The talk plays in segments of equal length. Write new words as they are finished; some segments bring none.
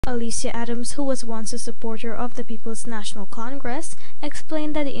Alicia Adams, who was once a supporter of the People's National Congress,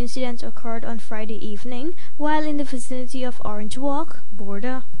 explained that the incident occurred on Friday evening while in the vicinity of Orange Walk,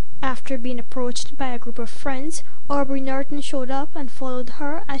 Border. After being approached by a group of friends, Aubrey Norton showed up and followed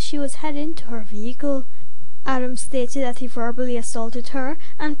her as she was heading to her vehicle. Adams stated that he verbally assaulted her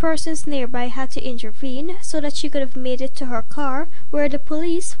and persons nearby had to intervene so that she could have made it to her car, where the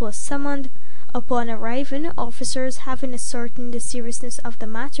police was summoned. Upon arriving, officers, having ascertained the seriousness of the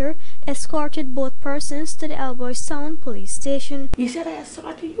matter, escorted both persons to the Elboy Sound police station. He said, I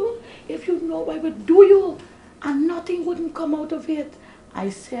assaulted you. If you know, I would do you, and nothing wouldn't come out of it. I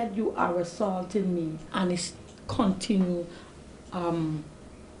said, you are assaulting me, and he continued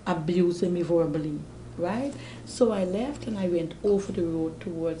abusing me verbally, right? So I left and I went over the road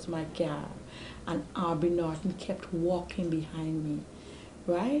towards my car, and Aubrey Norton kept walking behind me,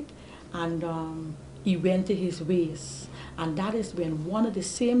 right? And he went to his waist, and that is when one of the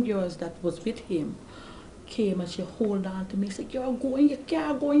same girls that was with him came and she hold on to me and said, "Girl, go in your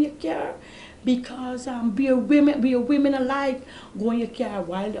car, go in your car, because we are women alike, go in your car,"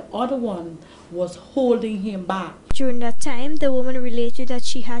 while the other one was holding him back. During that time, the woman related that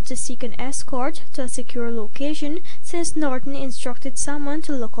she had to seek an escort to a secure location since Norton instructed someone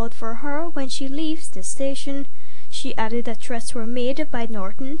to look out for her when she leaves the station. She added that threats were made by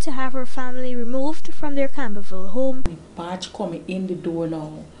Norton to have her family removed from their Campbellville home. The barge coming in the door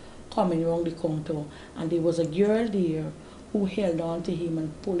now, coming around the counter, and there was a girl there who held on to him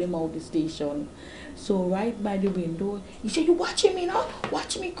and pulled him out the station. So right by the window, he said, "You watching me now?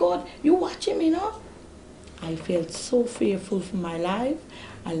 Watch me, God. You watching me now?" I felt so fearful for my life.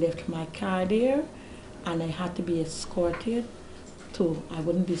 I left my car there, and I had to be escorted to, I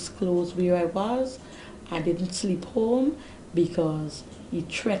wouldn't disclose where I was. I didn't sleep home because he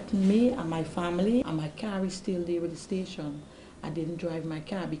threatened me and my family, and my car is still there at the station. I didn't drive my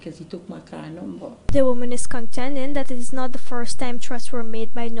car because he took my car number. The woman is contending that it is not the first time threats were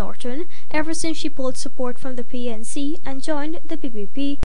made by Norton ever since she pulled support from the PNC and joined the PPP.